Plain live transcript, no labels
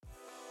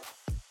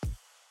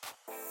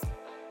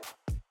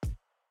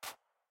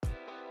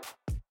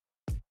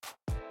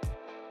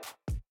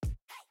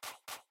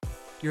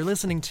You're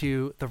listening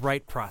to The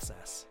Right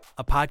Process,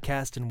 a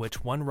podcast in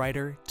which one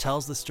writer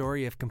tells the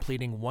story of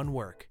completing one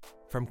work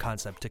from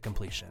concept to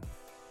completion.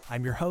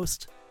 I'm your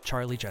host,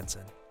 Charlie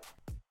Jensen.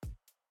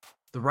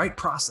 The Right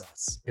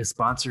Process is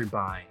sponsored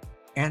by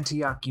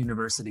Antioch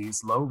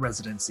University's low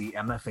residency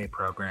MFA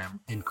program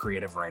in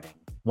creative writing.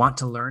 Want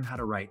to learn how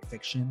to write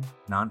fiction,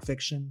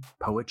 nonfiction,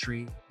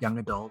 poetry, young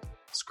adult,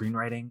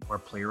 screenwriting, or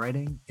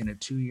playwriting in a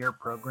 2-year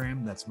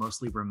program that's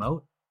mostly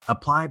remote?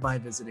 Apply by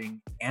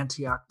visiting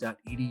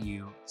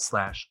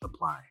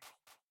antioch.edu/apply.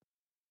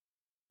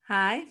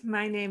 Hi,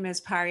 my name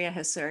is Paria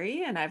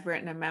Hassouri, and I've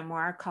written a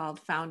memoir called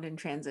Found in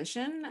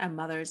Transition, A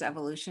Mother's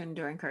Evolution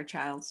During Her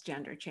Child's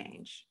Gender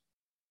Change.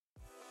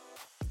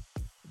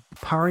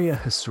 Paria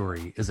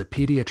Hassouri is a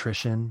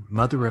pediatrician,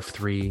 mother of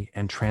 3,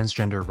 and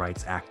transgender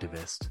rights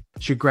activist.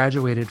 She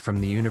graduated from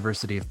the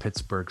University of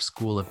Pittsburgh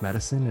School of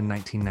Medicine in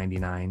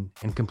 1999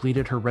 and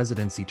completed her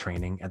residency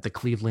training at the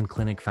Cleveland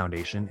Clinic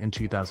Foundation in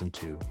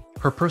 2002.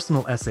 Her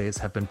personal essays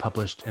have been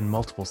published in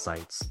multiple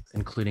sites,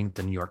 including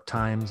the New York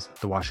Times,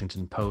 the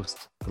Washington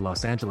Post, the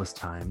Los Angeles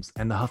Times,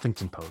 and the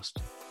Huffington Post,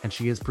 and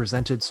she has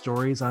presented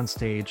stories on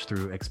stage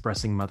through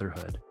Expressing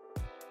Motherhood.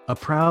 A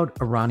proud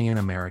Iranian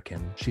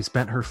American, she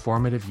spent her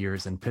formative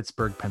years in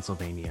Pittsburgh,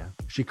 Pennsylvania.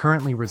 She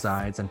currently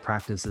resides and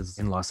practices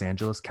in Los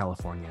Angeles,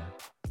 California.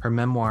 Her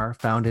memoir,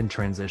 Found in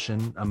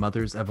Transition, A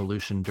Mother's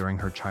Evolution During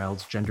Her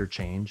Child's Gender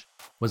Change,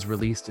 was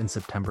released in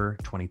September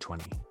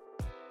 2020.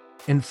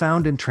 In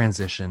Found in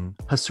Transition,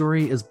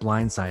 Hassouri is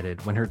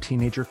blindsided when her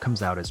teenager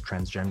comes out as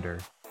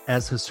transgender.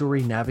 As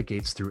Hassouri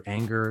navigates through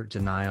anger,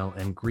 denial,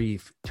 and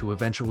grief to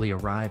eventually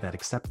arrive at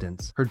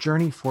acceptance, her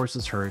journey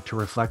forces her to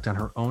reflect on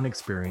her own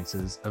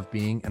experiences of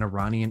being an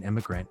Iranian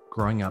immigrant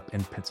growing up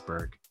in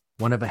Pittsburgh,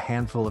 one of a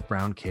handful of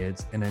brown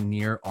kids in a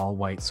near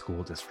all-white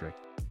school district.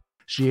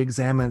 She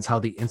examines how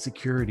the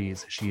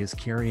insecurities she is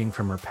carrying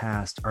from her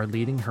past are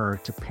leading her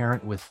to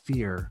parent with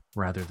fear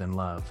rather than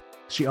love.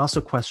 She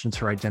also questions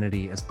her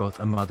identity as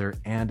both a mother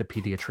and a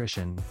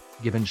pediatrician,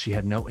 given she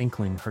had no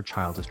inkling her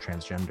child is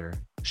transgender.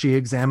 She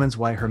examines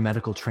why her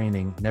medical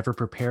training never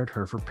prepared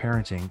her for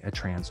parenting a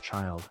trans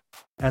child.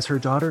 As her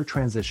daughter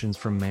transitions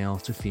from male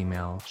to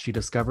female, she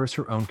discovers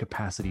her own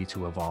capacity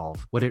to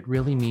evolve, what it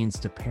really means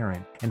to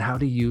parent, and how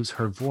to use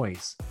her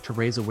voice to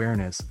raise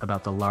awareness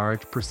about the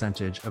large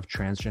percentage of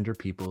transgender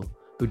people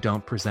who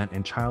don't present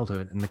in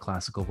childhood in the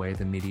classical way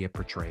the media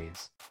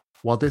portrays.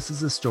 While this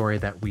is a story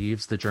that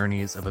weaves the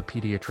journeys of a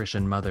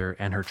pediatrician mother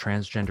and her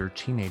transgender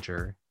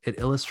teenager, it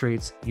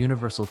illustrates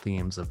universal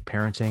themes of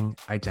parenting,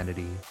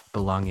 identity,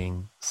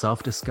 belonging,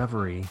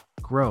 self-discovery,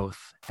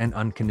 growth, and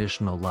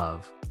unconditional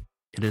love.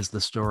 It is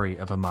the story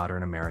of a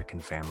modern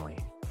American family.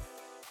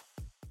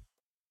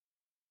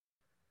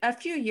 A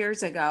few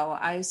years ago,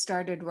 I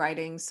started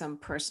writing some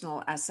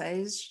personal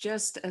essays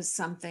just as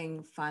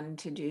something fun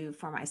to do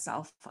for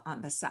myself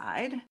on the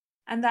side.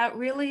 And that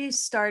really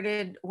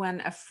started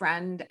when a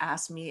friend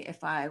asked me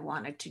if I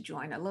wanted to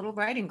join a little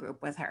writing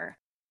group with her.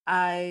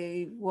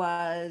 I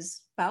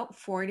was about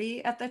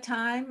 40 at the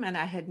time, and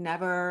I had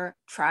never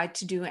tried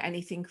to do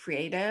anything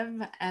creative.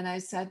 And I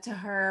said to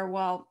her,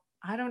 well,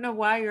 I don't know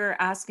why you're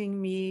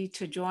asking me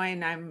to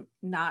join. I'm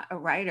not a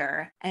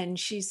writer. And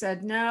she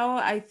said, no,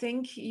 I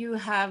think you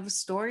have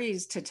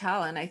stories to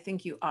tell, and I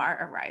think you are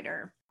a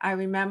writer. I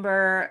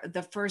remember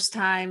the first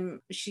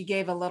time she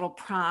gave a little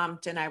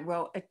prompt and I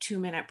wrote a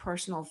 2-minute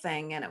personal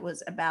thing, and it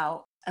was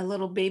about a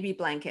little baby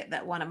blanket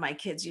that one of my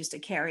kids used to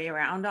carry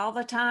around all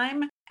the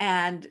time.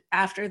 And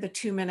after the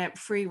 2-minute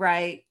free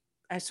write,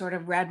 I sort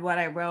of read what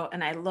I wrote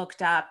and I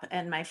looked up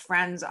and my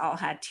friends all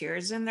had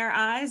tears in their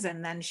eyes.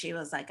 And then she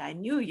was like, I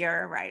knew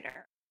you're a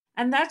writer.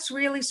 And that's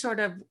really sort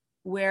of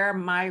where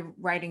my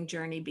writing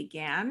journey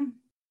began.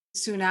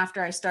 Soon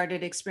after I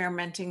started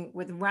experimenting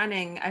with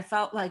running, I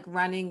felt like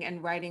running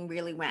and writing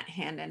really went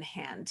hand in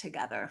hand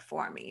together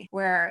for me,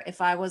 where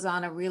if I was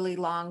on a really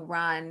long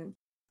run,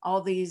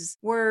 all these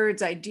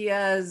words,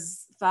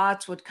 ideas,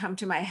 thoughts would come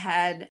to my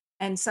head.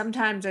 And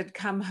sometimes I'd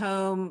come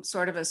home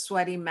sort of a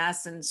sweaty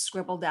mess and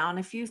scribble down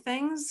a few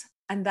things.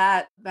 And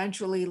that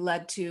eventually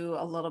led to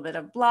a little bit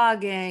of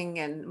blogging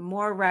and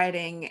more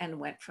writing and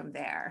went from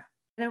there.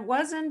 And it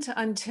wasn't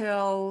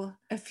until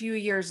a few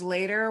years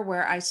later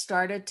where I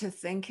started to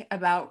think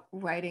about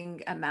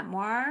writing a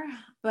memoir,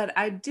 but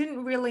I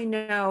didn't really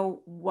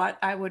know what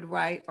I would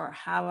write or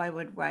how I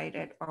would write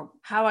it or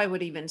how I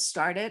would even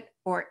start it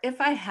or if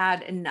I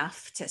had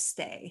enough to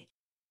stay.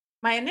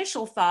 My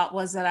initial thought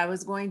was that I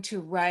was going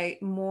to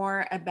write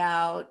more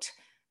about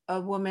a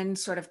woman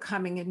sort of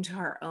coming into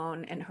her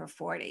own in her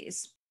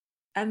 40s.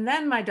 And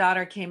then my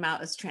daughter came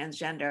out as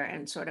transgender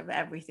and sort of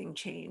everything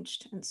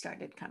changed and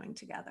started coming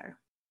together.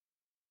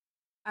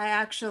 I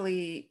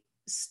actually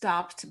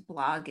stopped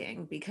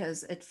blogging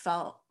because it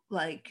felt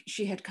like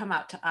she had come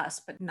out to us,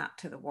 but not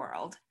to the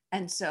world.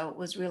 And so it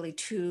was really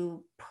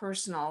too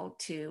personal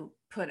to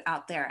put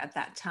out there at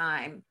that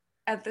time.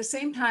 At the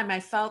same time, I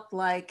felt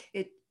like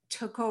it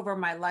took over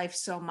my life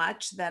so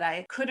much that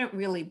I couldn't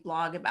really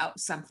blog about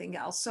something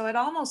else. So it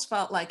almost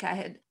felt like I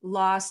had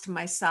lost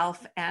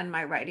myself and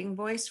my writing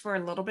voice for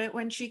a little bit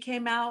when she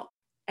came out.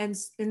 And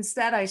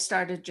instead, I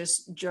started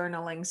just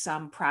journaling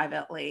some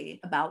privately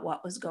about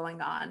what was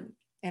going on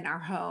in our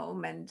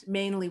home, and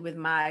mainly with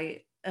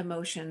my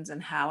emotions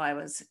and how I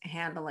was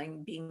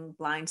handling being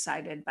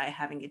blindsided by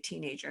having a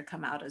teenager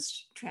come out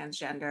as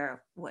transgender,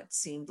 what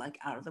seemed like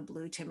out of the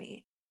blue to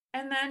me.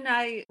 And then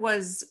I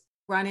was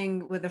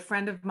running with a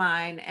friend of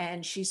mine,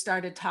 and she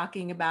started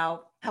talking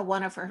about how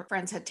one of her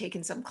friends had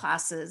taken some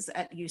classes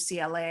at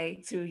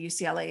UCLA through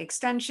UCLA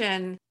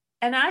Extension.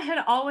 And I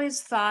had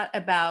always thought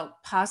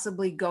about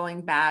possibly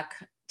going back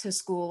to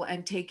school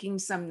and taking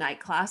some night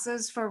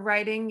classes for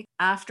writing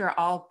after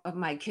all of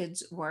my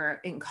kids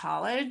were in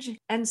college.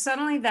 And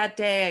suddenly that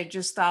day, I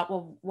just thought,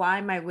 well, why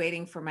am I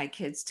waiting for my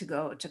kids to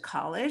go to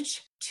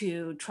college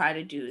to try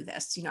to do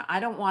this? I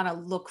don't want to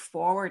look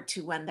forward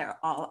to when they're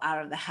all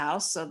out of the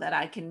house so that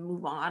I can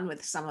move on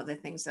with some of the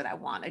things that I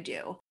want to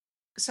do.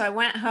 So I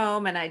went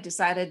home and I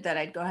decided that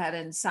I'd go ahead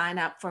and sign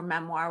up for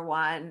Memoir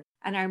One.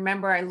 And I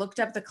remember I looked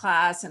up the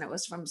class and it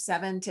was from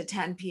 7 to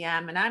 10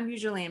 p.m. And I'm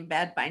usually in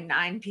bed by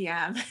 9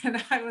 p.m.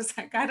 And I was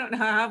like, I don't know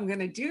how I'm going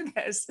to do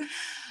this.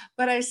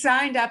 But I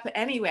signed up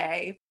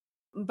anyway.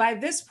 By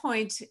this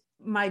point,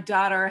 my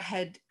daughter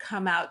had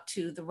come out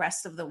to the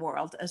rest of the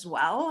world as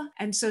well.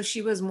 And so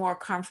she was more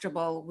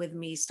comfortable with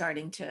me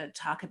starting to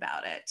talk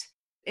about it.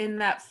 In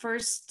that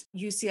first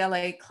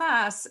UCLA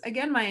class,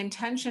 again, my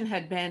intention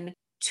had been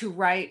to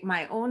write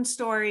my own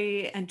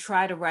story and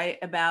try to write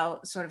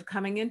about sort of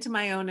coming into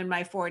my own in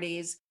my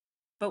 40s.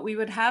 But we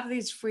would have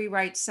these free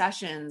write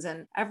sessions.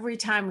 And every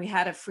time we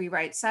had a free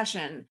write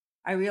session,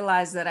 I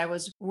realized that I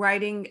was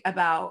writing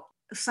about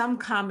some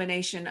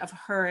combination of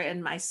her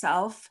and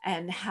myself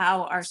and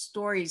how our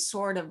stories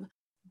sort of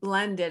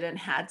blended and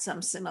had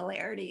some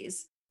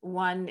similarities.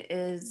 One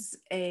is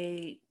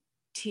a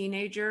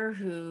teenager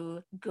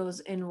who goes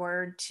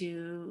inward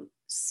to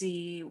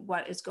see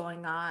what is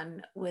going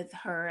on with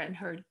her and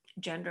her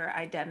gender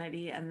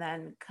identity and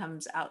then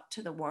comes out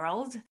to the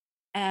world.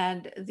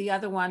 And the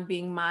other one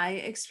being my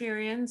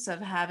experience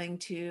of having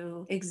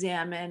to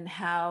examine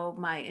how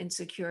my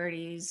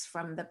insecurities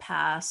from the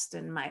past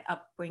and my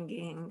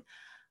upbringing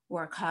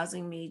were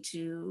causing me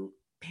to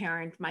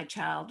parent my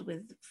child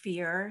with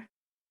fear.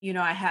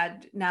 I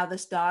had now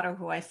this daughter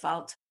who I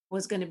felt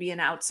was going to be an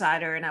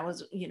outsider, and I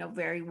was,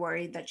 very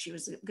worried that she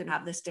was going to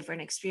have this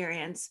different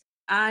experience.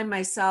 I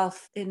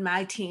myself, in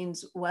my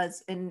teens,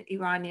 was an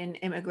Iranian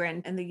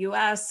immigrant in the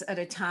US at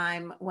a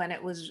time when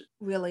it was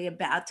really a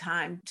bad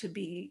time to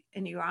be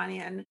an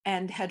Iranian,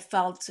 and had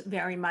felt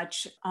very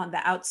much on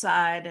the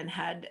outside and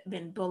had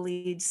been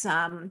bullied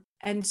some.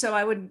 And so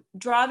I would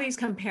draw these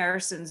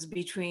comparisons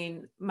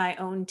between my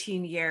own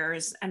teen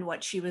years and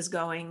what she was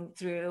going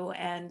through,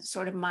 and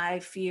sort of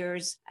my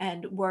fears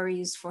and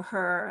worries for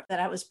her that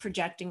I was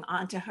projecting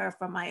onto her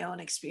from my own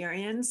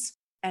experience,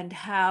 and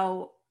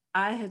how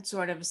I had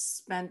sort of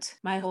spent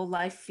my whole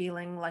life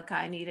feeling like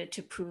I needed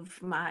to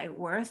prove my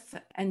worth,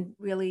 and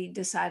really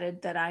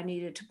decided that I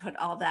needed to put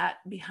all that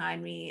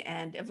behind me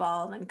and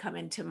evolve and come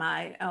into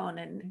my own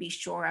and be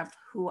sure of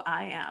who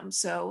I am.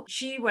 So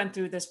she went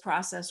through this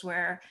process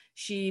where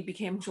she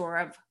became sure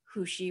of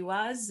who she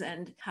was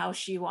and how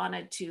she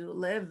wanted to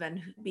live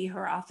and be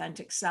her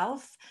authentic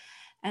self.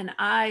 And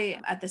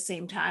I, at the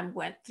same time,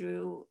 went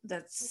through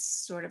that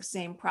sort of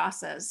same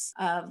process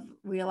of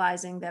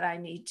realizing that I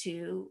need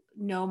to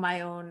know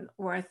my own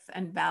worth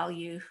and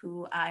value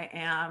who I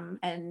am,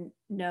 and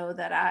know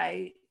that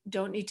I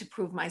don't need to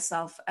prove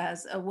myself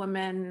as a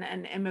woman,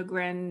 an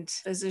immigrant,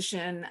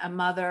 physician, a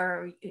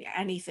mother,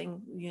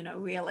 anything,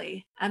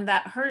 really. And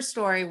that her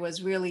story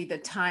was really the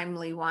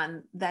timely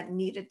one that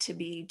needed to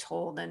be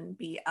told and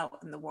be out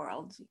in the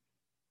world.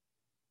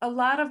 A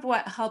lot of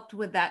what helped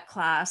with that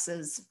class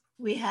is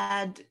we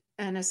had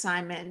an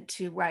assignment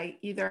to write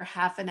either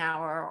half an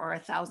hour or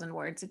 1,000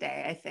 words a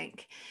day, I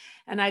think.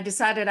 And I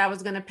decided I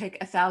was going to pick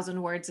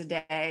 1,000 words a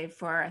day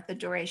for the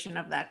duration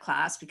of that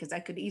class, because I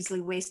could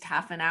easily waste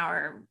half an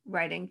hour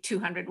writing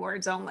 200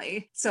 words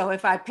only. So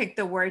if I picked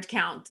the word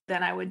count,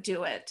 then I would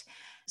do it.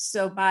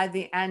 So by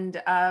the end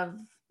of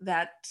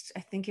that, I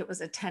think it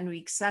was a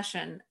 10-week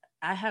session,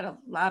 I had a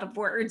lot of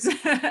words.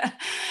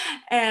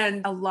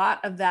 And a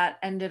lot of that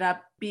ended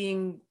up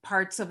being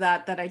parts of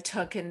that I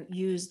took and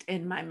used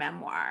in my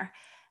memoir.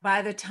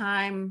 By the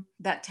time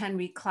that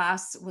 10-week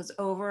class was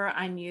over,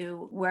 I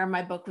knew where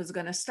my book was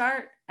going to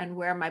start and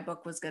where my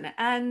book was going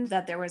to end,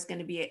 that there was going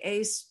to be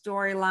a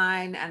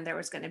storyline and there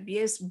was going to be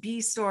a B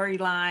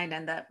storyline,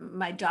 and that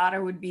my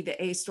daughter would be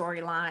the A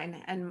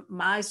storyline and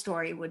my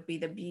story would be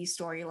the B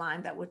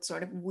storyline that would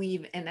sort of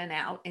weave in and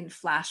out in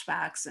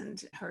flashbacks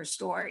and her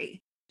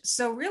story.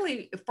 So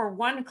really, for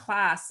one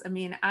class,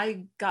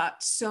 I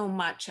got so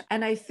much.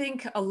 And I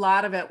think a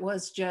lot of it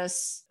was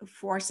just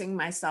forcing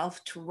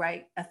myself to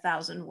write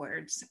 1,000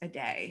 words a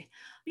day.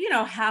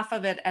 Half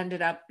of it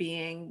ended up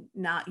being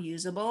not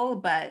usable,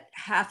 but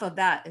half of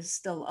that is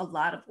still a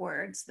lot of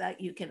words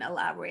that you can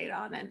elaborate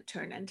on and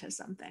turn into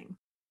something.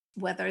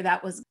 Whether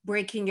that was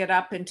breaking it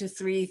up into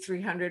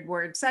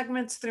 300-word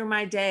segments through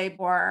my day,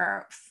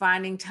 or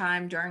finding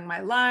time during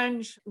my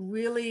lunch,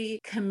 really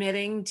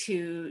committing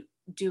to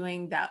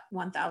doing that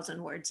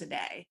 1,000 words a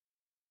day.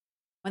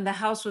 When the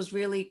house was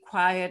really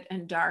quiet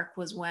and dark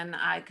was when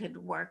I could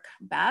work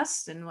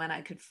best and when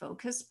I could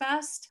focus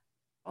best.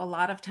 A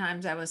lot of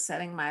times I was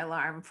setting my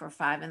alarm for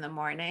 5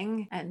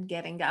 a.m. and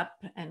getting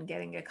up and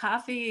getting a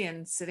coffee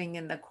and sitting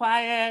in the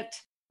quiet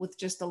with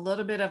just a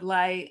little bit of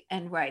light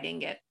and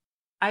writing it.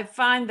 I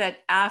find that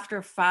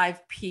after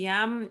 5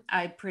 p.m.,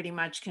 I pretty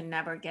much can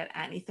never get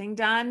anything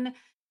done.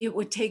 It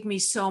would take me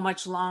so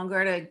much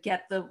longer to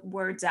get the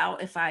words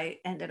out if I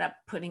ended up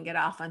putting it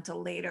off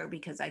until later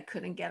because I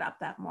couldn't get up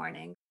that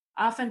morning.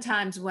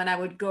 Oftentimes, when I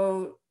would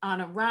go on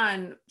a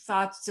run,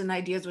 thoughts and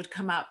ideas would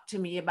come up to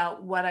me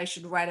about what I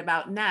should write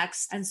about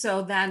next. And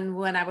so then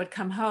when I would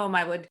come home,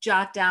 I would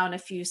jot down a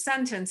few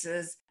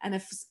sentences. And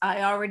if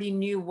I already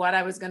knew what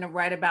I was going to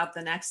write about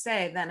the next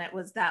day, then it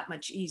was that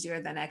much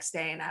easier the next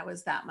day and I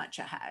was that much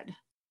ahead.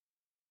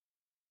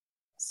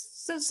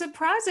 So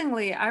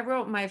surprisingly, I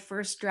wrote my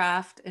first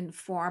draft in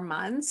 4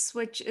 months,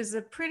 which is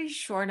a pretty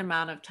short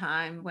amount of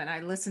time when I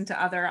listen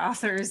to other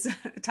authors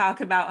talk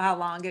about how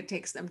long it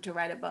takes them to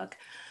write a book.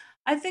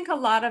 I think a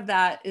lot of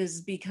that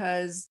is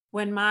because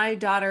when my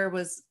daughter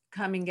was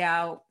coming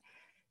out,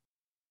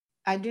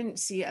 I didn't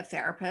see a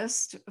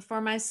therapist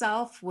for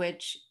myself,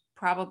 which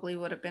probably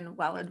would have been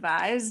well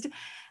advised.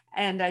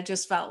 And I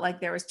just felt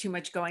like there was too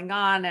much going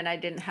on and I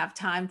didn't have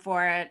time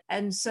for it.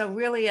 And so,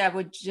 really, I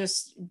would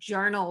just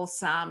journal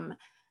some.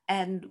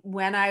 And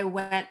when I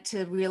went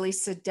to really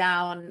sit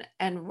down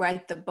and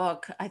write the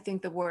book, I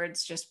think the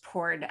words just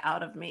poured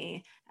out of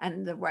me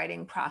and the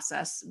writing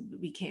process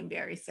became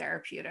very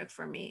therapeutic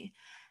for me.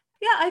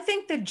 Yeah, I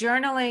think the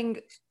journaling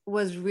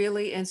was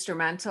really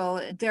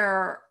instrumental.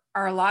 There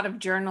are a lot of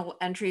journal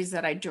entries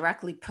that I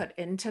directly put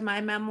into my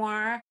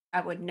memoir.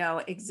 I would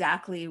know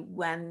exactly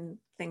when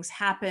things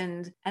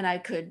happened, and I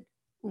could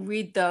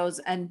read those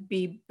and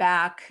be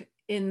back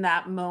in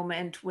that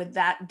moment with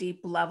that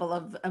deep level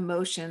of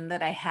emotion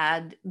that I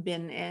had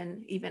been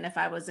in, even if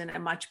I was in a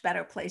much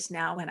better place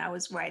now when I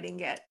was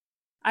writing it.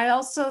 I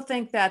also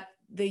think that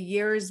the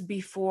years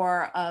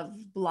before of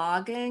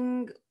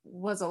blogging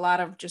was a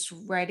lot of just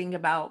writing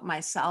about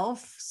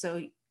myself.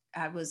 So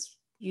I was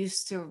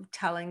used to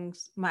telling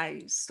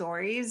my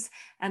stories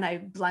and I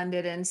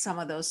blended in some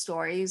of those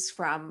stories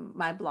from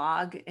my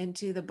blog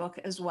into the book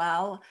as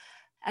well.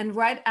 And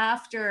right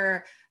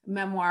after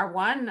memoir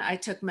one, I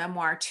took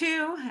memoir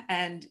two.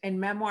 And in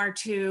memoir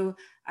two,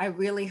 I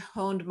really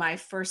honed my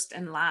first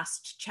and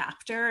last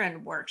chapter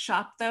and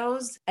workshopped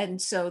those.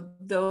 And so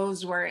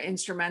those were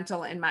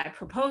instrumental in my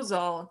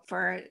proposal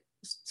for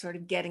sort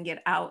of getting it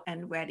out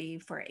and ready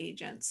for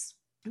agents.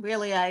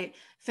 Really, I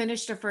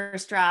finished a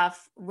first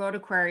draft, wrote a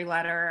query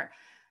letter,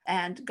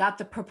 and got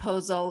the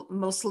proposal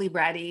mostly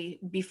ready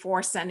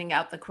before sending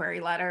out the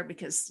query letter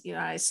because,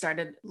 I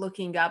started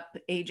looking up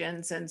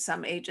agents and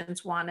some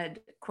agents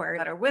wanted query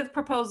letter with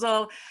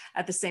proposal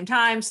at the same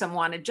time. Some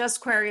wanted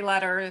just query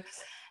letter.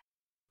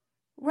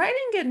 Writing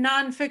a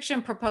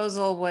nonfiction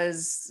proposal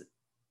was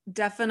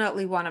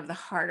definitely one of the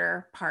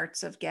harder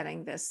parts of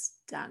getting this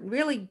done.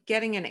 Really,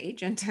 getting an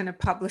agent and a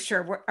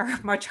publisher are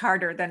much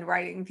harder than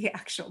writing the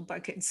actual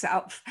book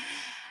itself.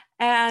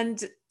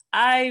 And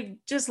I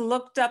just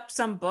looked up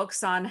some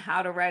books on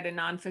how to write a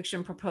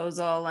nonfiction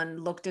proposal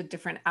and looked at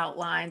different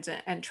outlines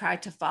and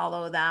tried to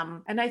follow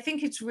them. And I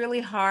think it's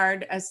really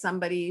hard as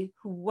somebody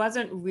who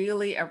wasn't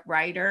really a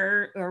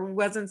writer or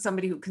wasn't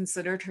somebody who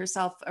considered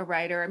herself a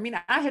writer. I mean,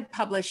 I had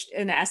published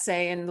an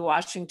essay in the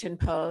Washington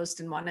Post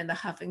and one in the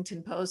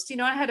Huffington Post.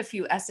 I had a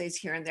few essays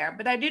here and there,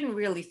 but I didn't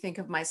really think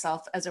of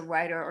myself as a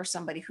writer or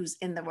somebody who's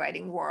in the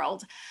writing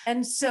world.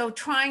 And so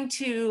trying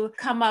to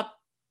come up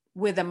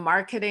with a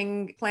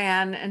marketing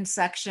plan and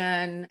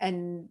section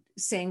and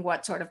saying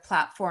what sort of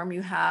platform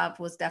you have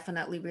was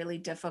definitely really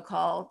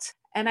difficult.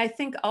 And I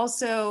think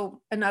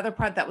also another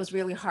part that was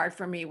really hard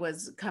for me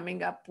was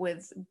coming up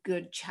with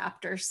good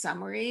chapter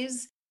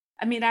summaries.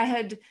 I mean, I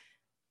had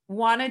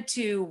wanted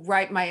to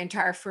write my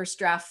entire first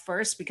draft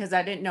first because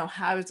I didn't know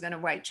how I was going to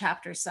write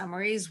chapter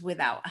summaries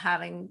without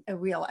having a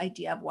real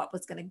idea of what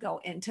was going to go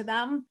into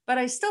them. But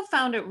I still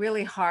found it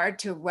really hard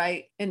to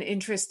write an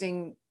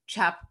interesting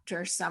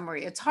chapter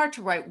summary. It's hard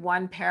to write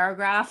one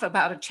paragraph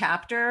about a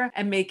chapter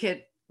and make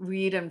it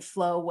read and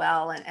flow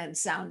well and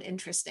sound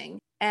interesting.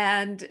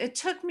 And it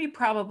took me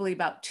probably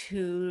about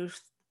 2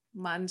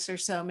 months or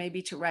so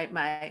maybe to write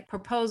my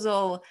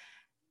proposal.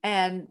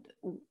 And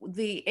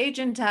the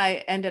agent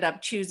I ended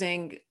up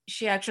choosing,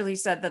 she actually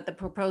said that the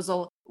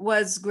proposal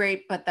was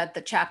great, but that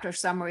the chapter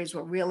summaries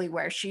were really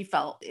where she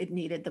felt it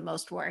needed the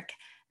most work.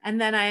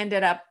 And then I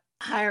ended up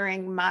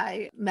hiring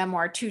my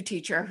memoir 2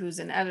 teacher, who's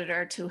an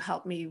editor, to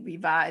help me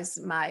revise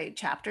my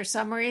chapter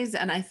summaries.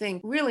 And I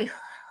think really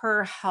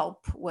her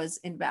help was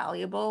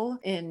invaluable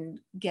in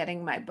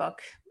getting my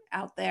book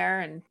out there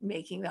and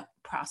making the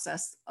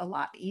process a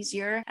lot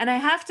easier. And I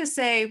have to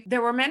say,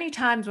 there were many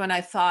times when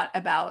I thought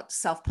about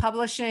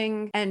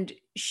self-publishing, and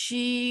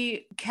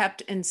she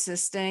kept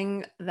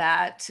insisting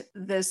that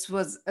this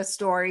was a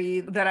story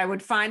that I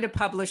would find a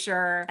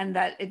publisher and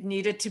that it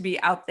needed to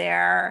be out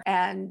there.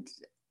 And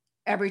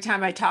every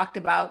time I talked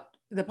about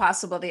the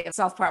possibility of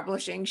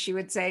self-publishing, she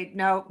would say,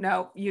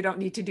 no, you don't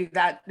need to do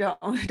that. No,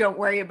 don't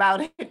worry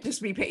about it.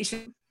 Just be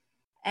patient.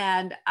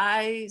 And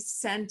I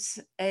sent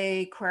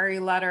a query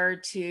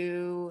letter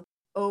to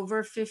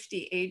over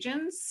 50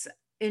 agents.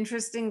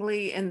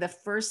 Interestingly, in the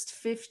first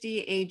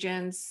 50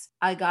 agents,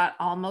 I got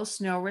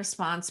almost no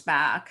response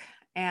back.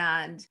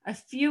 And a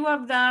few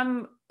of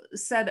them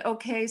said,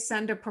 okay,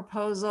 send a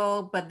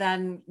proposal, but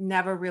then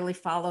never really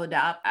followed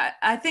up.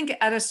 I think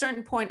at a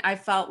certain point, I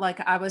felt like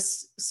I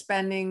was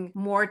spending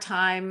more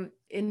time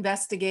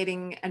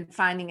investigating and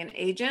finding an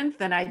agent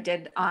than I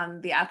did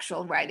on the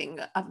actual writing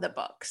of the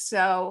book.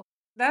 So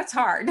that's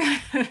hard.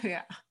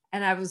 Yeah.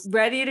 And I was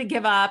ready to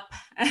give up.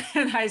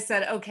 And I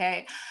said,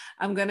 okay,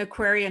 I'm going to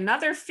query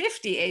another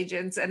 50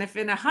 agents. And if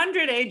in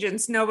 100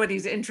 agents,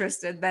 nobody's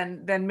interested,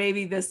 then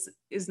maybe this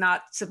is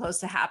not supposed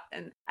to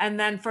happen. And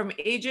then from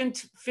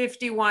agent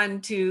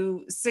 51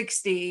 to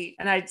 60,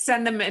 and I'd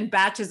send them in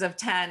batches of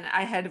 10,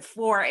 I had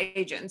 4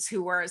 agents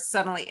who were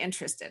suddenly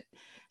interested.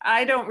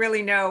 I don't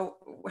really know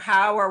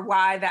how or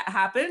why that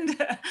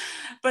happened,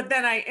 but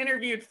then I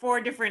interviewed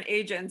 4 different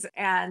agents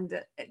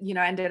and,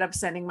 ended up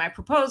sending my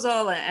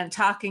proposal and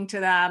talking to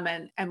them.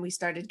 And we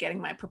started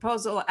getting my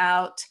proposal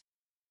out.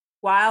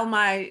 While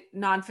my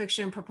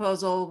nonfiction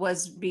proposal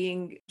was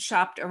being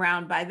shopped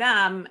around by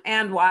them,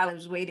 and while I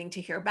was waiting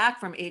to hear back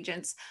from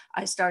agents,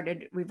 I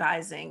started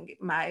revising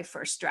my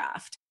first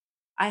draft.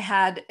 I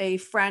had a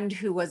friend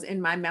who was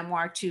in my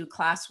Memoir 2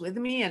 class with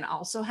me and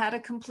also had a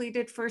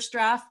completed first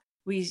draft.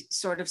 We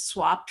sort of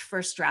swapped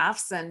first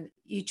drafts and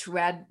each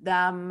read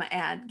them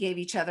and gave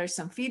each other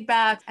some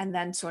feedback and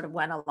then sort of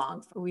went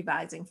along for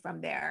revising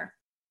from there.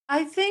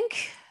 I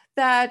think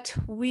that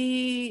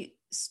we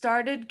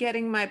started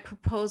getting my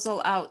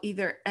proposal out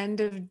either end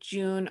of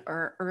June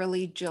or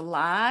early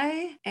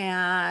July.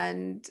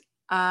 And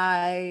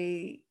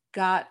I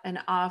got an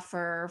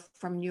offer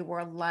from New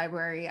World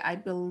Library, I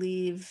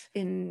believe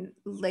in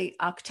late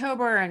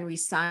October, and we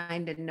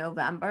signed in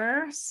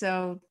November.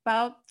 So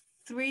about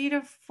 3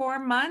 to 4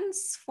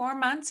 months, 4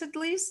 months at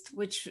least,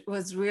 which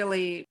was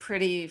really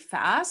pretty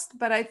fast.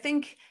 But I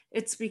think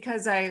it's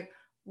because I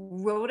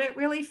wrote it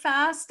really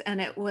fast and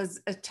it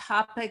was a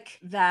topic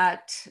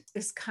that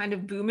is kind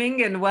of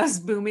booming and was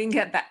booming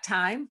at that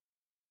time.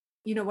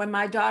 When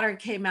my daughter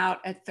came out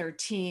at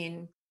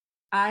 13,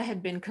 I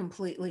had been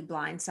completely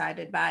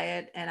blindsided by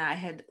it. And I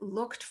had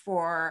looked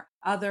for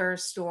other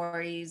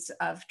stories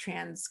of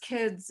trans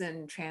kids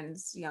and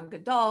trans young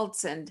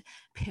adults and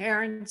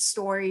parents'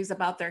 stories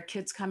about their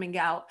kids coming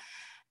out.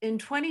 In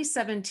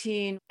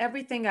 2017,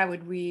 everything I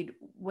would read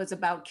was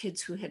about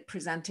kids who had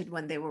presented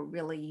when they were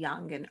really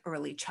young in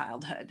early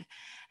childhood.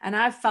 And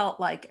I felt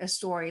like a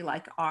story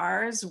like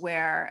ours,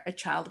 where a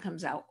child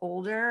comes out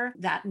older,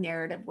 that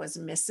narrative was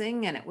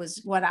missing. And it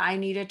was what I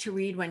needed to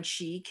read when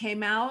she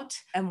came out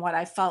and what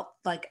I felt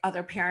like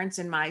other parents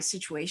in my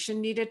situation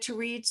needed to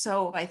read.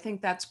 So I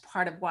think that's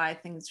part of why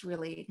things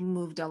really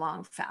moved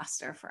along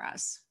faster for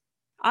us.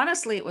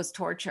 Honestly, it was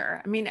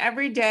torture. I mean,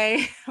 every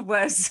day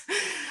was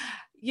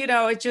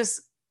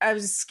I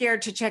was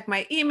scared to check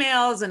my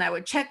emails, and I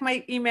would check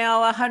my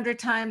email 100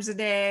 times a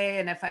day.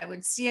 And if I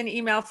would see an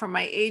email from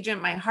my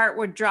agent, my heart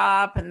would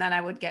drop, and then I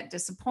would get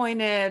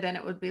disappointed. And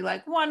it would be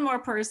like, one more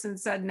person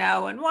said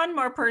no, and one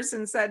more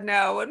person said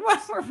no, and one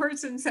more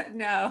person said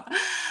no.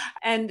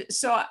 And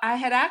so I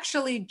had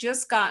actually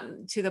just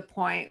gotten to the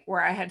point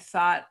where I had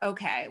thought,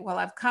 okay, well,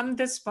 I've come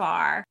this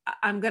far.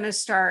 I'm going to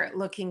start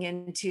looking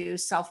into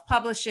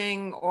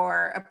self-publishing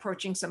or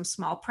approaching some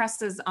small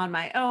presses on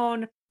my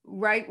own.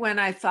 Right when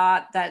I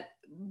thought that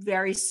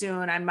very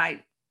soon I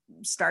might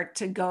start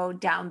to go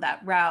down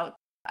that route,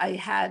 I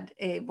had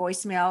a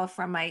voicemail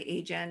from my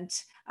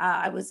agent.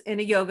 I was in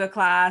a yoga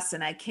class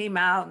and I came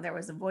out and there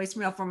was a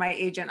voicemail from my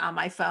agent on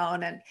my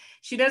phone. And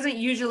she doesn't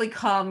usually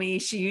call me.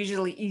 She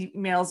usually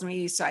emails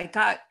me. So I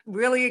got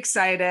really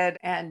excited.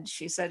 And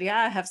she said,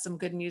 yeah, I have some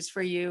good news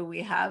for you.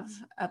 We have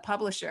a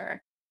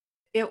publisher.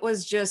 It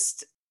was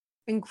just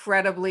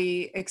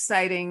incredibly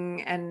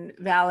exciting and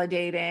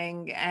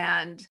validating.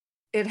 And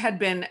it had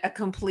been a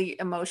complete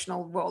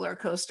emotional roller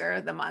coaster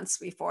the months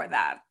before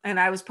that. And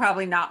I was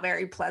probably not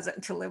very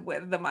pleasant to live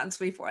with the months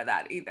before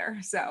that either.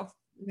 So,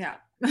 yeah.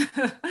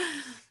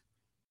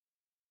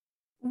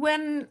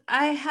 When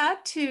I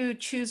had to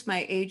choose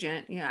my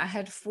agent, I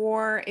had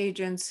 4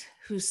 agents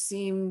who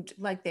seemed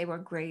like they were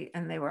great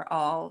and they were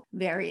all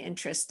very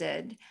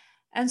interested.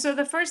 And so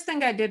the first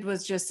thing I did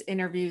was just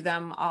interview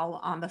them all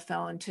on the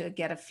phone to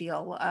get a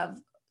feel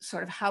of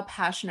sort of how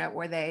passionate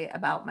were they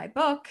about my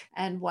book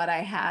and what I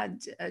had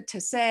to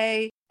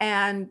say,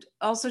 and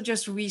also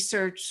just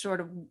research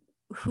sort of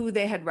who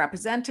they had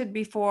represented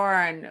before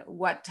and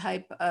what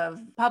type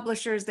of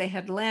publishers they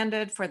had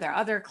landed for their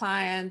other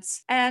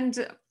clients.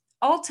 And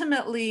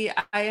ultimately,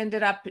 I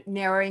ended up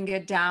narrowing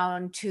it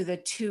down to the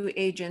 2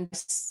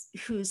 agents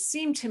who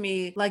seemed to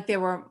me like they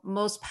were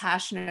most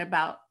passionate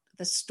about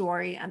the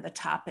story and the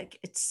topic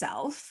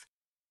itself.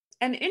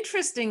 And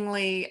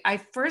interestingly, I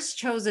first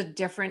chose a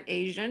different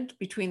agent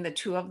between the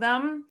two of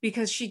them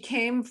because she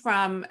came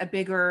from a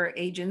bigger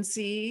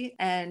agency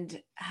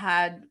and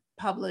had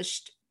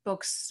published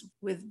books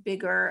with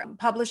bigger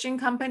publishing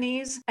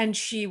companies. And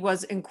she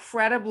was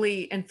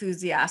incredibly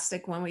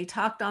enthusiastic when we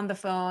talked on the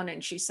phone,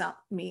 and she sent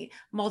me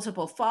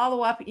multiple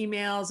follow-up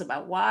emails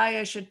about why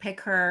I should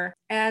pick her.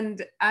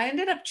 And I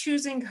ended up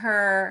choosing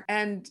her.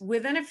 And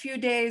within a few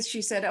days,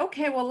 she said,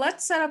 okay, well,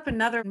 let's set up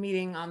another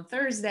meeting on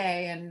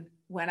Thursday. And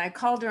when I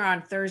called her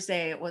on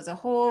Thursday, it was a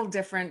whole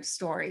different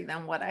story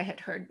than what I had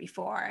heard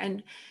before.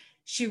 And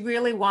she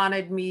really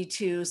wanted me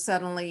to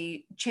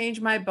suddenly change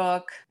my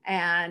book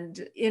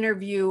and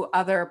interview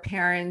other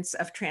parents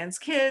of trans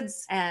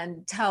kids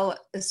and tell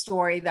a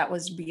story that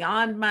was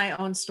beyond my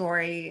own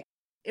story.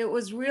 It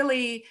was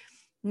really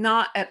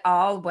not at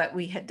all what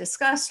we had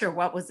discussed or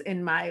what was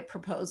in my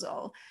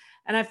proposal.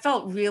 And I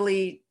felt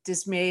really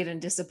dismayed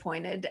and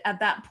disappointed at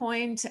that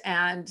point.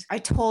 And I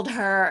told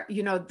her,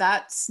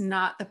 that's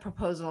not the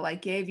proposal I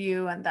gave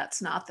you, and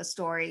that's not the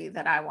story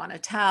that I want to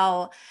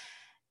tell.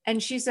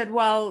 And she said,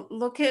 well,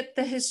 look at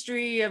the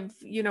history of,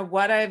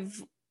 what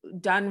I've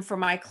done for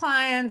my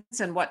clients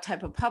and what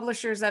type of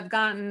publishers I've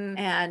gotten.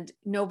 And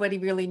nobody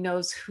really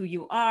knows who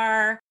you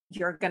are.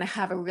 You're going to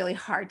have a really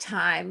hard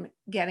time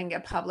getting a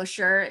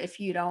publisher if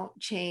you don't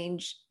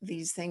change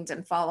these things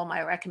and follow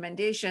my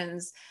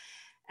recommendations.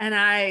 And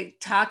I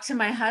talked to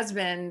my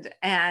husband,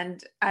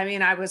 and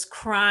I was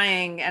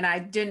crying and I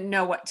didn't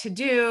know what to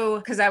do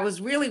because I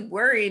was really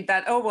worried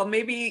that, oh, well,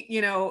 maybe,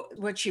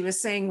 what she was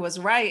saying was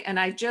right. And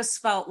I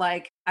just felt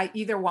like I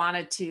either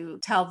wanted to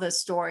tell the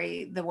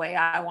story the way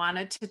I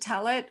wanted to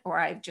tell it, or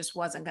I just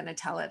wasn't going to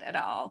tell it at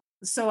all.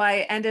 So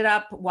I ended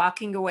up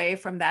walking away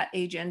from that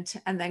agent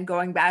and then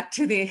going back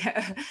to the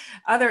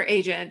other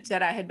agent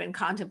that I had been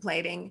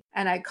contemplating.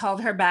 And I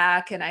called her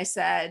back and I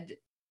said,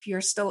 if you're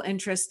still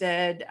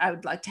interested, I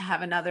would like to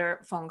have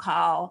another phone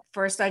call.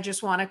 First, I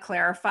just want to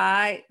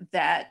clarify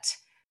that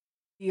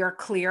you're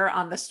clear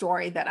on the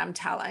story that I'm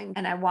telling.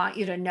 And I want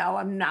you to know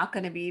I'm not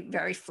going to be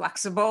very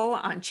flexible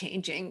on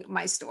changing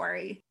my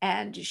story.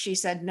 And she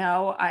said,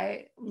 no,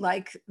 I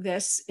like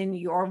this in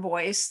your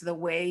voice, the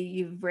way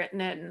you've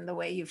written it and the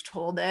way you've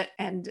told it.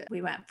 And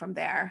we went from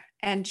there.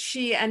 And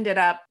she ended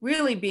up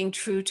really being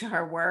true to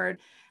her word.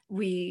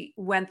 We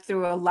went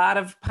through a lot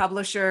of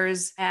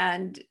publishers,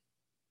 and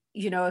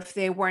if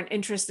they weren't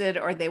interested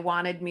or they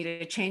wanted me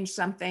to change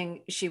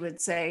something, she would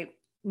say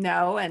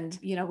no. And,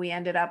 we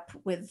ended up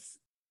with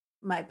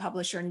my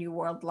publisher, New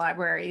World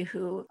Library,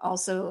 who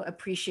also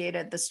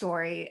appreciated the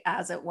story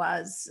as it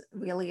was,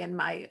 really in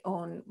my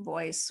own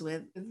voice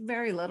with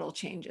very little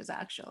changes,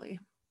 actually.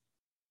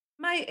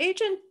 My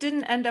agent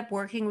didn't end up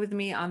working with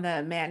me on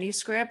the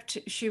manuscript.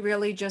 She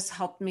really just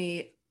helped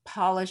me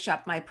polish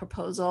up my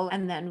proposal,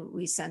 and then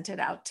we sent it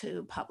out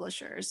to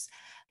publishers.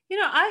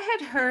 I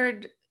had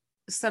heard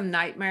some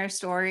nightmare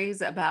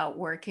stories about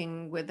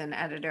working with an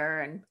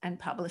editor and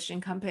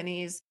publishing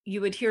companies.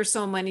 You would hear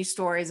so many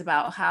stories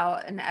about how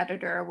an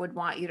editor would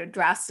want you to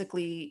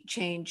drastically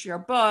change your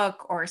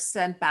book or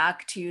send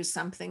back to you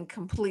something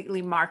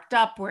completely marked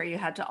up where you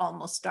had to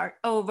almost start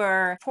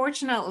over.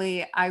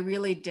 Fortunately, I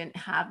really didn't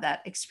have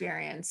that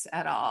experience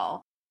at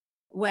all.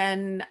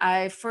 When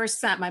I first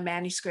sent my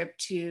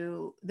manuscript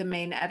to the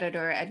main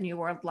editor at New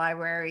World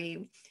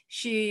Library,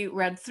 she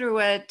read through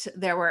it.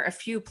 There were a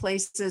few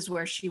places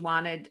where she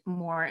wanted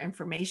more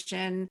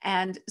information,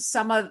 and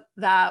some of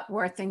that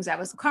were things I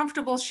was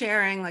comfortable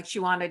sharing. Like, she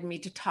wanted me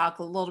to talk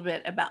a little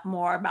bit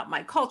more about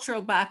my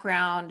cultural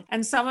background.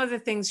 And some of the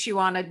things she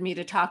wanted me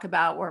to talk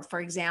about were, for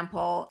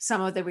example,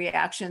 some of the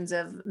reactions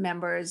of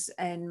members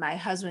in my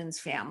husband's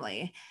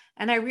family.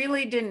 And I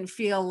really didn't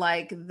feel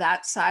like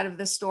that side of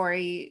the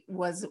story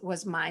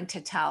was mine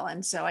to tell.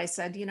 And so I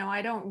said,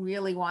 I don't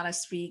really want to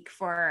speak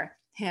for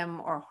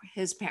him or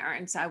his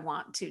parents. I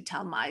want to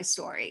tell my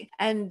story.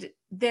 And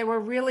they were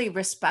really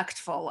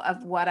respectful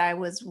of what I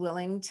was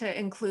willing to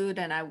include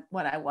and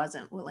what I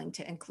wasn't willing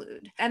to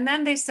include. And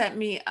then they set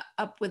me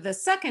up with a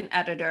second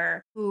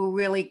editor who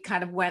really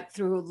kind of went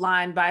through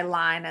line by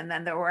line. And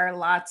then there were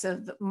lots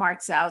of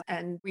marks out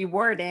and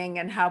rewording,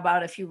 and how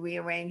about if you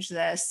rearrange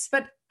this?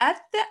 But at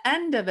the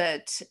end of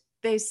it,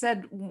 they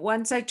said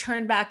once I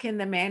turned back in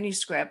the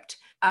manuscript,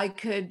 I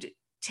could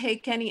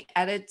take any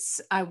edits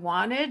I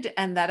wanted,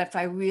 and that if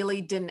I really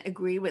didn't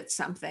agree with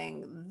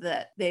something,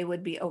 that they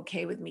would be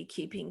okay with me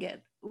keeping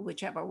it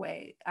whichever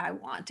way I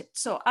wanted.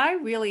 So I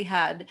really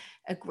had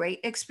a great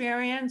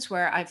experience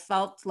where I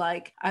felt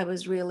like I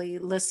was really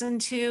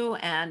listened to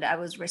and I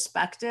was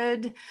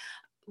respected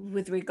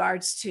with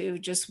regards to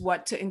just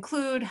what to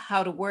include,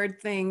 how to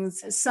word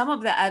things. Some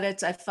of the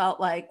edits I felt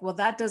like, well,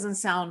 that doesn't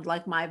sound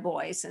like my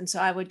voice. And so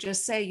I would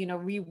just say,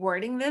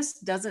 rewording this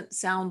doesn't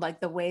sound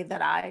like the way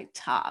that I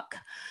talk.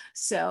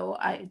 So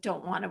I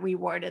don't want to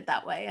reword it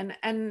that way.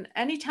 And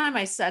anytime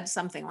I said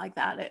something like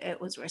that, it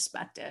was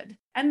respected.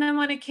 And then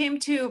when it came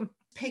to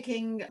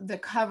picking the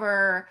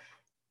cover,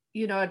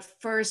 at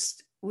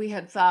first we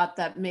had thought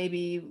that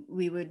maybe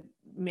we would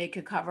make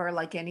a cover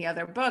like any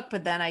other book,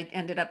 but then I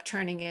ended up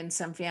turning in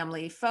some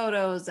family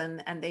photos,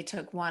 and they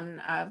took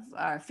one of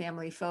our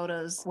family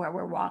photos where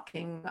we're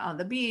walking on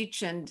the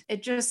beach, and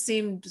it just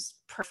seemed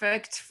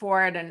perfect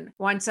for it. And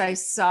once I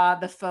saw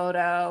the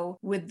photo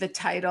with the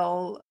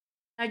title,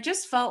 I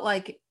just felt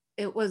like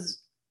it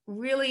was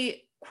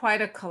really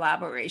quite a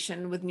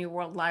collaboration with New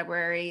World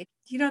Library.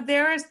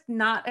 There is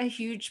not a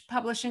huge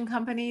publishing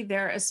company,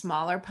 they're a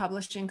smaller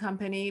publishing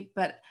company,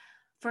 but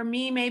for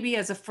me, maybe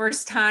as a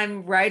first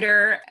time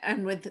writer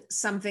and with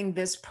something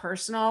this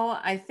personal,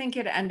 I think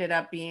it ended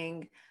up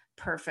being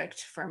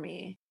perfect for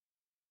me.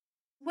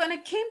 When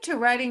it came to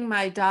writing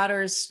my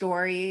daughter's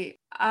story,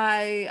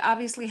 I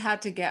obviously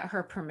had to get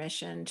her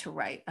permission to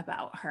write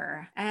about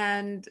her.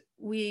 And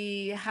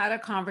we had a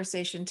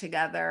conversation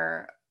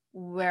together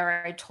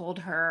where I told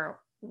her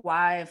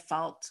why I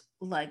felt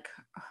like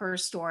her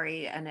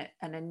story and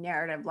a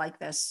narrative like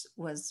this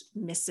was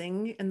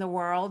missing in the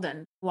world,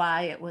 and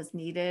why it was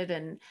needed,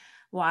 and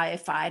why,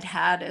 if I'd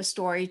had a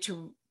story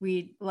to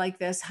read like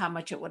this, how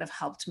much it would have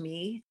helped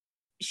me.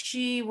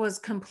 She was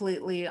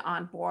completely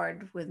on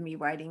board with me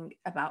writing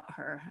about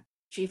her.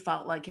 She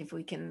felt like if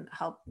we can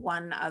help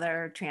one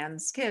other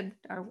trans kid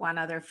or one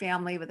other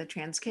family with a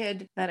trans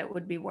kid, that it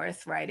would be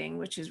worth writing,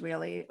 which is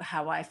really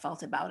how I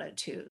felt about it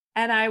too.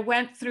 And I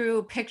went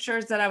through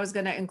pictures that I was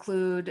going to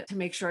include to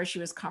make sure she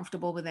was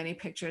comfortable with any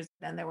pictures.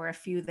 And there were a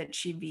few that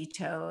she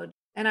vetoed.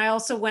 And I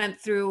also went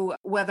through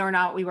whether or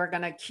not we were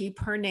going to keep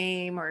her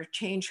name or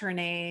change her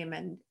name,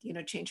 and,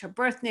 change her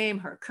birth name,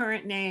 her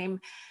current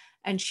name.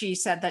 And she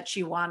said that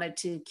she wanted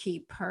to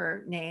keep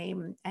her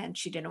name and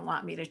she didn't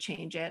want me to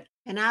change it.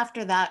 And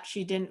after that,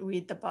 she didn't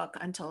read the book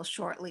until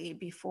shortly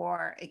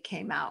before it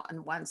came out,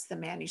 and once the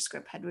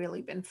manuscript had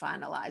really been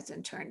finalized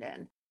and turned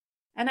in.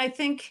 And I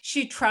think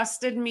she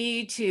trusted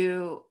me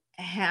to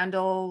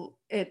handle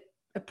it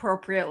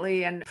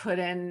appropriately and put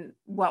in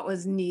what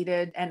was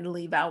needed and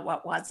leave out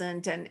what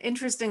wasn't. And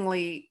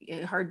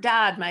interestingly, her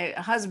dad, my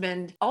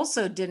husband,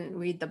 also didn't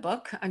read the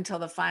book until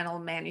the final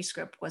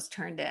manuscript was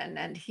turned in.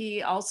 And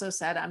he also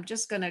said, I'm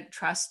just going to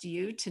trust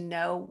you to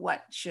know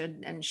what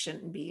should and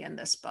shouldn't be in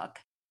this book.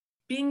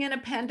 Being in a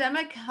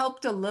pandemic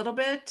helped a little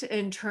bit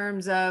in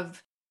terms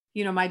of,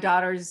 my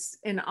daughter's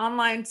in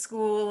online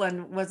school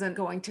and wasn't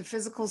going to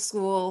physical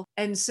school.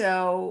 And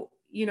so,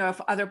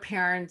 if other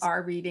parents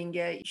are reading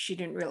it, she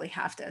didn't really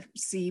have to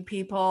see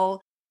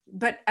people.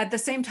 But at the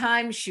same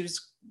time, she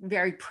was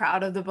very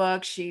proud of the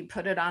book. She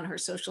put it on her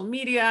social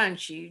media and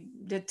she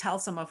did tell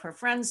some of her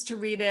friends to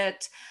read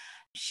it.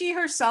 She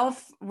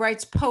herself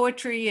writes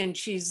poetry and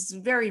she's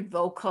very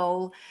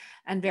vocal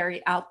and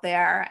very out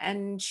there.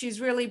 And she's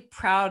really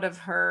proud of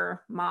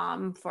her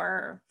mom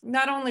for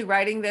not only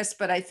writing this,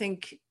 but I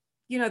think,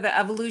 the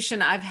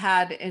evolution I've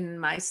had in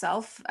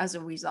myself as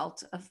a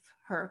result of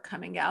her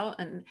coming out,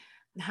 and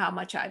how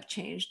much I've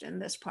changed in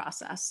this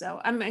process.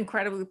 So I'm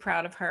incredibly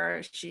proud of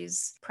her.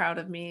 She's proud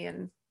of me,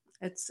 and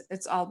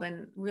it's all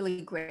been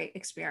really great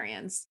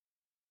experience.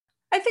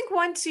 I think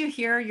once you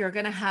hear you're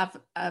going to have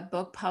a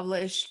book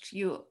published,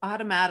 you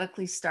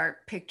automatically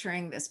start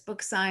picturing this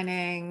book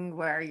signing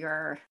where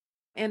you're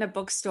in a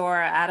bookstore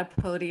at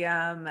a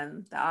podium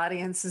and the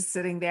audience is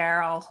sitting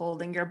there all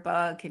holding your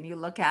book, and you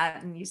look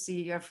at and you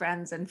see your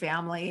friends and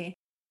family.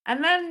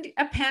 And then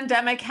a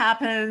pandemic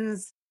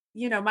happens.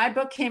 My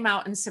book came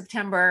out in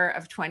September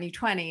of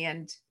 2020.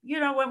 And,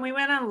 when we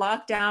went on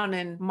lockdown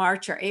in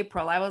March or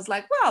April, I was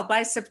like, well,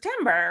 by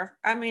September,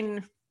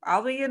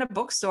 I'll be in a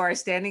bookstore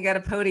standing at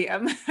a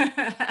podium.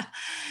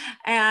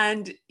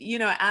 And,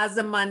 as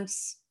the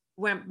months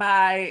went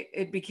by,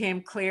 it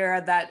became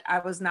clear that I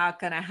was not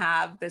going to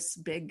have this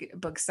big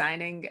book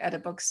signing at a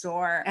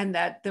bookstore, and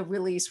that the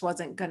release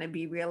wasn't going to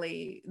be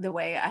really the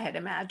way I had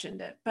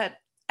imagined it. But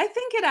I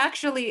think it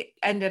actually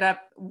ended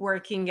up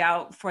working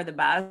out for the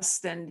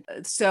best. And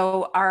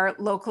so our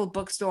local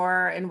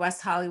bookstore in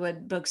West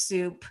Hollywood, Book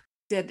Soup,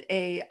 did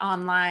a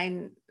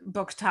online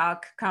book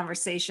talk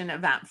conversation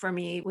event for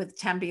me with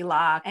Tembi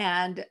Locke.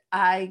 And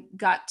I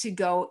got to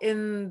go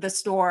in the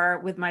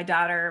store with my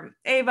daughter,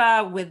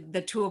 Ava, with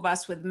the two of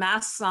us with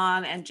masks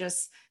on, and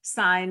just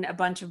sign a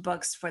bunch of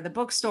books for the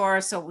bookstore.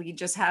 So we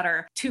just had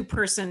our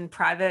 2-person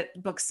private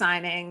book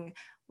signing,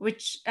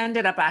 which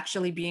ended up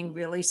actually being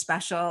really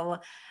special.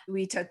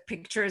 We took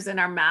pictures in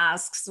our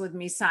masks with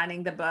me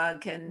signing the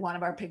book, and one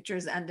of our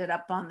pictures ended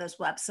up on this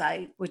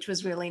website, which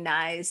was really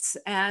nice.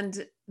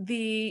 And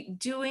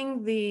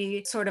doing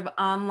the sort of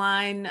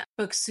online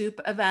Book Soup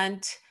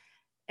event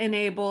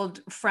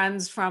enabled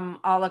friends from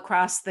all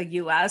across the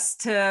US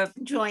to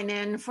join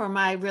in for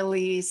my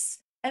release.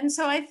 And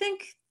so I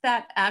think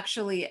that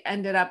actually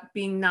ended up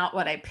being not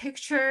what I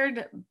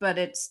pictured, but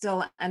it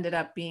still ended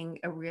up being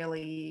a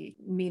really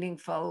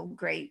meaningful,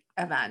 great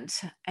event.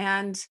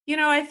 And,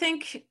 I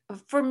think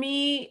for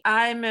me,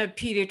 I'm a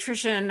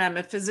pediatrician, I'm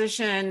a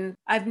physician.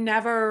 I've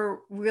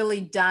never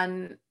really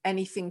done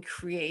anything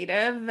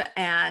creative,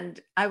 and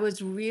I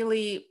was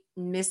really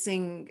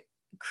missing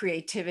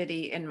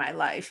creativity in my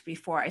life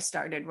before I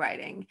started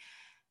writing.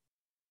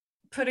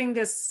 Putting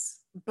this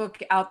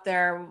book out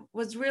there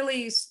was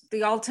really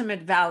the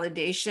ultimate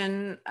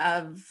validation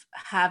of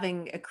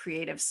having a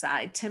creative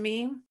side to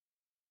me.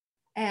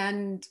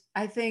 And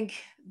I think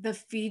the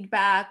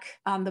feedback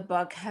on the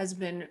book has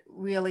been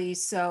really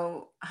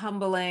so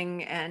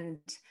humbling and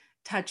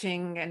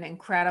touching and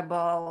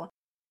incredible.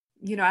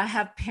 I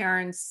have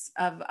parents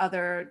of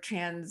other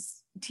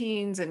trans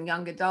teens and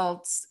young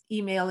adults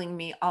emailing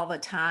me all the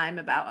time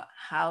about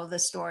how the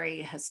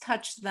story has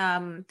touched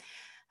them,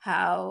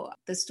 how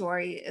the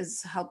story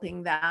is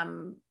helping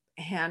them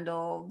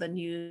handle the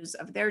news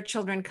of their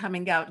children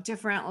coming out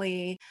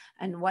differently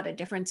and what a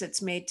difference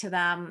it's made to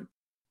them.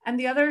 And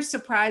the other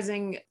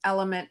surprising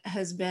element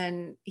has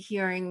been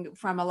hearing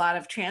from a lot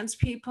of trans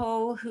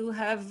people who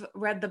have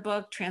read the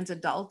book, trans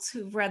adults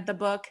who've read the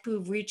book,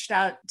 who've reached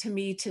out to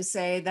me to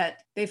say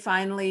that they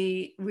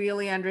finally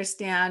really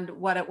understand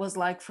what it was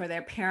like for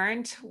their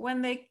parent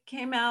when they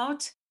came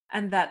out.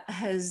 And that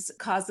has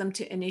caused them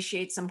to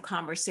initiate some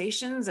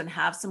conversations and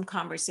have some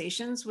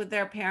conversations with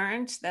their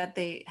parent that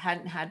they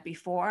hadn't had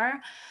before.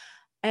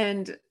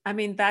 And I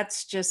mean,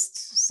 that's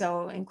just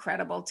so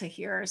incredible to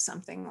hear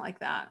something like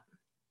that.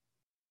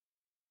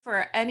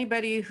 For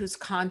anybody who's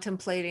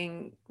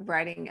contemplating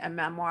writing a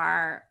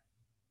memoir,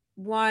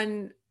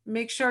 one,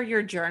 make sure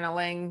you're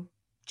journaling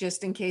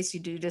just in case you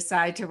do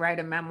decide to write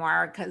a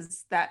memoir,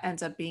 because that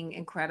ends up being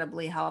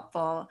incredibly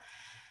helpful.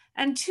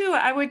 And two,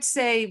 I would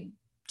say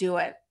do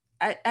it.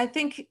 I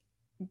think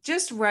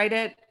just write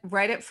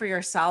it for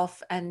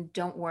yourself and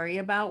don't worry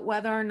about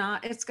whether or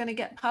not it's going to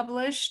get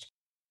published.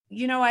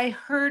 I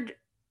heard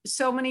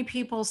so many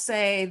people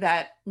say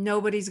that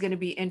nobody's going to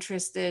be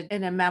interested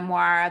in a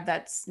memoir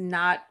that's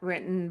not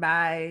written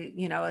by,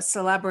 a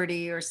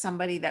celebrity or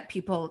somebody that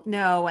people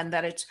know, and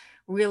that it's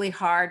really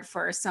hard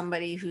for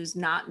somebody who's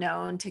not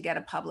known to get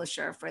a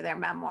publisher for their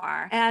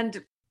memoir.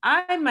 And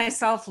I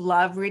myself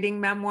love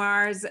reading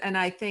memoirs, and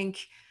I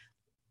think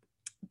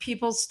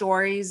people's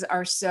stories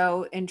are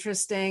so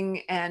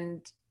interesting,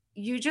 and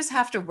you just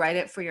have to write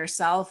it for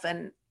yourself.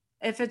 And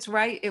if it's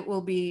right, it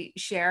will be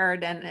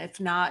shared. And if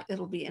not,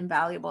 it'll be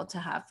invaluable to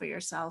have for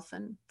yourself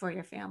and for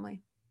your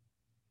family.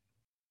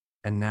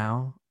 And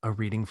now, a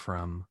reading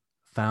from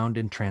Found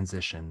in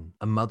Transition,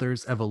 A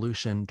Mother's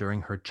Evolution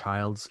During Her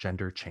Child's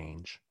Gender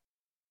Change.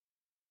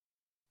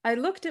 I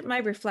looked at my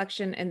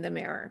reflection in the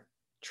mirror,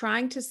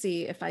 trying to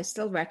see if I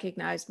still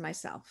recognized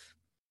myself.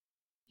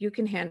 You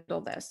can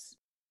handle this.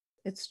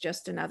 It's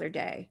just another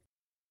day.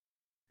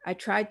 I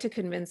tried to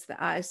convince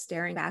the eyes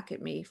staring back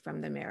at me from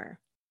the mirror.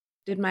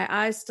 Did my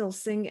eyes still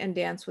sing and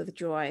dance with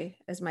joy,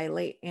 as my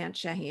late Aunt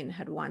Shaheen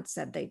had once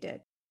said they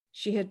did?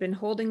 She had been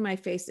holding my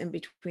face in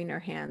between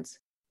her hands,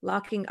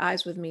 locking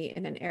eyes with me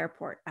in an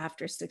airport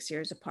after 6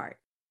 years apart.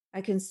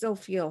 I can still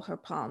feel her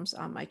palms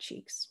on my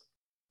cheeks.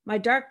 My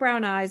dark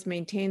brown eyes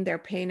maintained their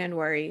pain and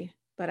worry,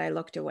 but I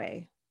looked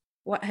away.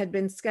 What had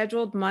been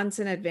scheduled months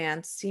in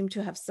advance seemed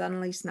to have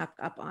suddenly snuck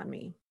up on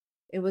me.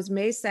 It was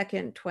May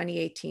 2nd,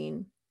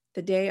 2018,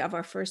 the day of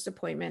our first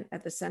appointment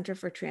at the Center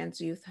for Trans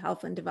Youth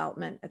Health and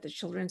Development at the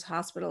Children's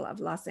Hospital of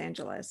Los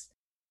Angeles.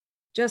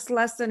 Just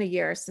less than a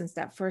year since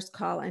that first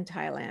call in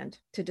Thailand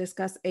to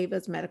discuss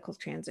Ava's medical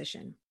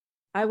transition.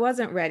 I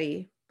wasn't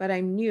ready, but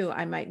I knew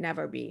I might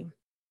never be.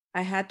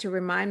 I had to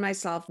remind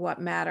myself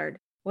what mattered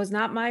was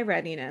not my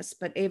readiness,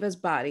 but Ava's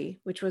body,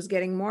 which was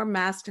getting more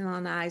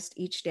masculinized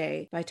each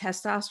day by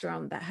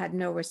testosterone that had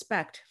no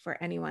respect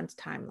for anyone's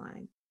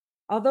timeline.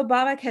 Although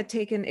Babak had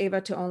taken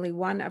Ava to only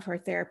one of her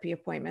therapy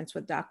appointments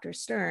with Dr.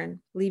 Stern,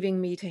 leaving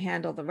me to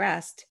handle the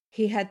rest,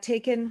 he had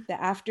taken the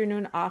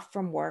afternoon off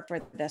from work for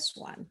this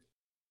one.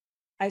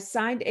 I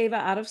signed Ava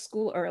out of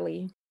school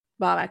early.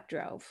 Babak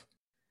drove.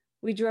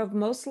 We drove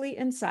mostly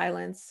in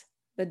silence.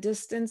 The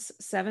distance,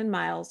 7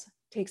 miles,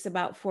 takes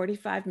about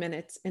 45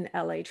 minutes in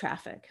LA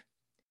traffic.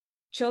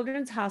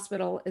 Children's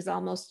Hospital is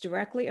almost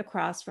directly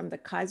across from the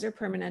Kaiser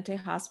Permanente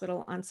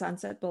Hospital on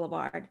Sunset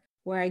Boulevard,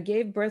 where I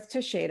gave birth to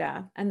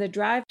Shada, and the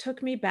drive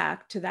took me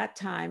back to that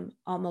time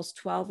almost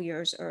 12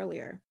 years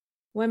earlier.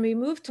 When we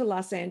moved to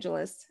Los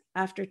Angeles,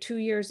 after 2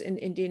 years in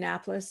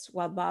Indianapolis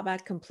while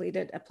Babak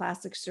completed a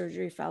plastic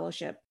surgery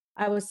fellowship,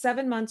 I was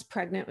 7 months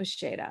pregnant with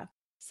Shada.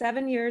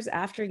 7 years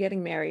after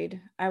getting married,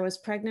 I was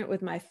pregnant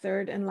with my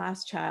third and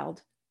last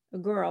child, a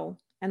girl,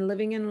 and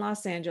living in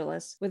Los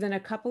Angeles within a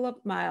couple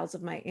of miles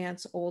of my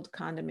aunt's old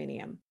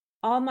condominium.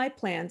 All my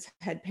plans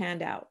had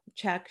panned out.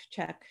 Check,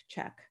 check,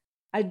 check.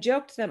 I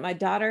joked that my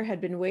daughter had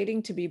been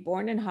waiting to be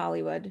born in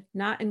Hollywood,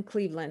 not in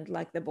Cleveland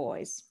like the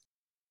boys.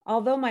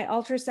 Although my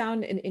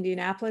ultrasound in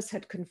Indianapolis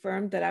had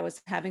confirmed that I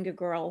was having a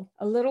girl,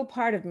 a little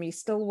part of me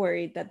still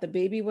worried that the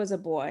baby was a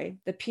boy,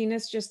 the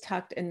penis just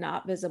tucked and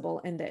not visible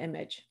in the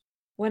image.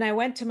 When I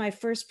went to my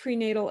first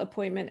prenatal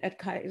appointment at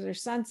Kaiser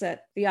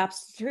Sunset, the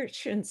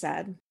obstetrician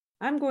said,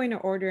 "I'm going to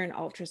order an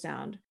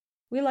ultrasound.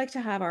 We like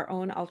to have our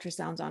own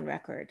ultrasounds on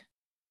record."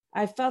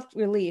 I felt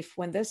relief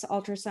when this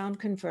ultrasound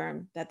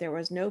confirmed that there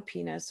was no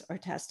penis or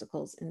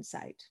testicles in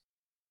sight.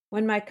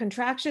 When my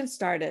contractions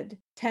started,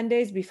 10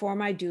 days before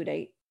my due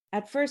date,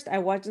 at first I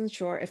wasn't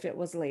sure if it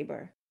was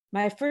labor.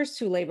 My first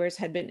 2 labors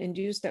had been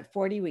induced at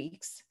 40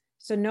 weeks,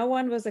 so no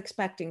one was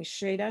expecting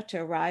Shada to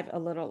arrive a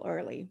little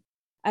early.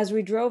 As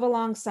we drove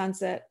along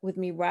Sunset, with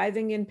me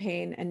writhing in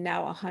pain and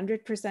now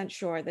 100%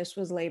 sure this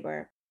was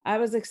labor, I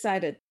was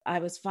excited. I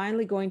was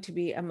finally going to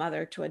be a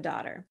mother to a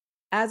daughter.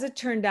 As it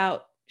turned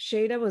out,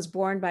 Shada was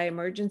born by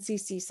emergency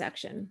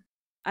C-section.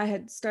 I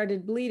had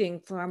started bleeding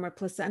from a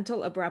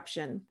placental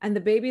abruption, and the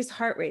baby's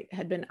heart rate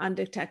had been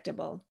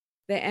undetectable.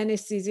 The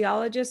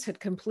anesthesiologist had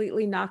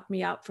completely knocked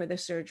me out for the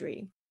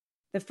surgery.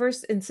 The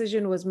first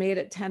incision was made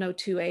at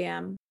 10:02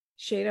 a.m.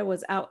 Shada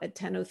was out at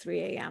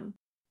 10:03 a.m.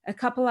 A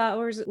couple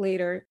hours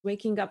later,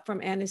 waking up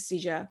from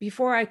anesthesia,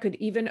 before I could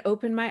even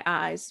open my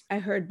eyes, I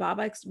heard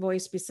Babak's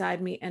voice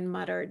beside me and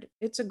muttered,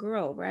 "It's a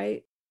girl,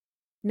 right?"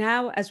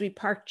 Now, as we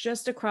parked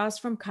just across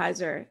from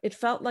Kaiser, it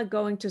felt like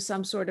going to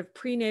some sort of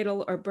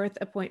prenatal or birth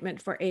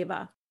appointment for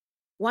Ava.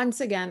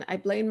 Once again, I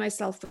blamed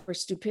myself for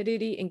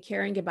stupidity in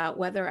caring about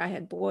whether I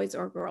had boys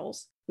or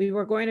girls. We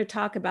were going to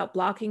talk about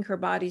blocking her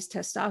body's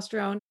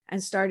testosterone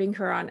and starting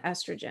her on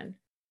estrogen.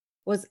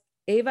 Was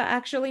Ava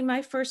actually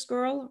my first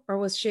girl, or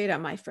was Shada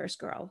my first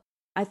girl?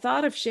 I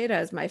thought of Shada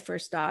as my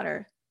first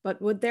daughter,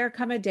 but would there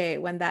come a day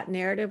when that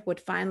narrative would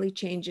finally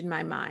change in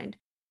my mind,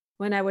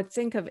 when I would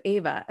think of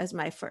Ava as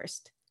my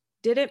first?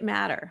 Did it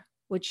matter?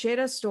 Would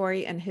Shada's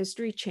story and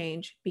history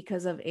change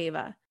because of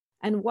Ava?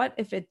 And what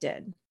if it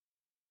did?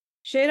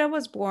 Shada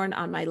was born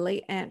on my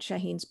late Aunt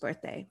Shaheen's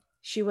birthday.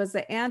 She was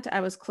the aunt I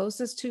was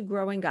closest to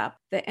growing up,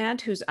 the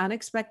aunt whose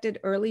unexpected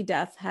early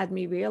death had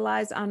me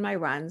realize on my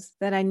runs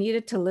that I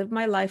needed to live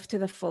my life to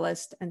the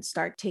fullest and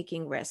start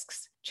taking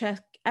risks,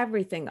 check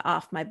everything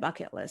off my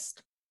bucket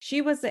list. She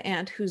was the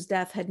aunt whose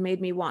death had made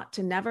me want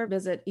to never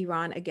visit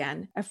Iran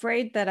again,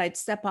 afraid that I'd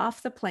step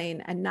off the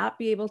plane and not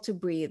be able to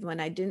breathe when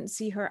I didn't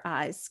see her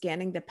eyes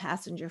scanning the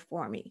passenger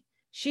for me.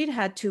 She'd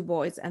had 2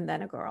 boys and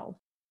then a girl.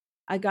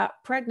 I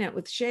got pregnant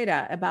with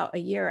Shada about a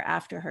year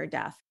after her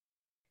death.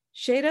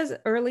 Shada's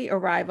early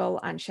arrival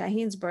on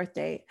Shaheen's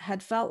birthday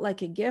had felt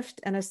like a gift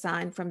and a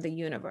sign from the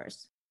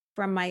universe,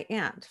 from my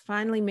aunt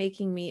finally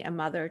making me a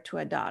mother to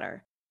a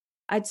daughter.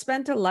 I'd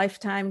spent a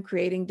lifetime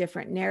creating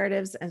different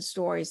narratives and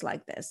stories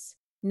like this.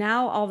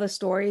 Now all the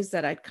stories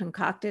that I'd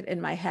concocted in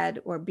my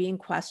head were being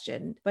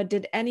questioned, but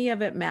did any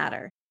of it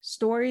matter?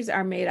 Stories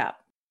are made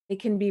up. They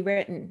can be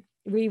written,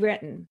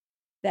 rewritten.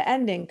 The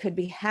ending could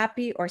be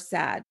happy or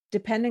sad,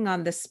 depending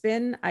on the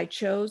spin I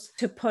chose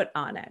to put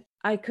on it.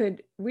 I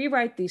could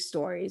rewrite these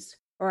stories,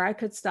 or I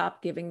could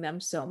stop giving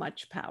them so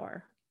much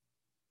power.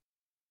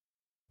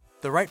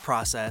 The Right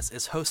Process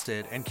is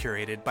hosted and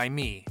curated by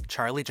me,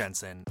 Charlie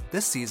Jensen.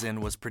 This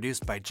season was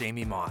produced by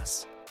Jamie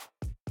Moss.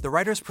 The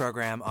Writers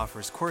Program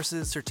offers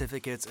courses,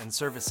 certificates, and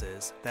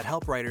services that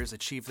help writers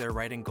achieve their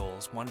writing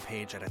goals one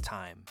page at a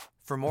time.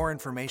 For more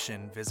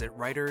information, visit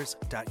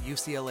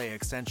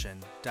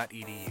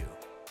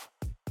writers.uclaextension.edu.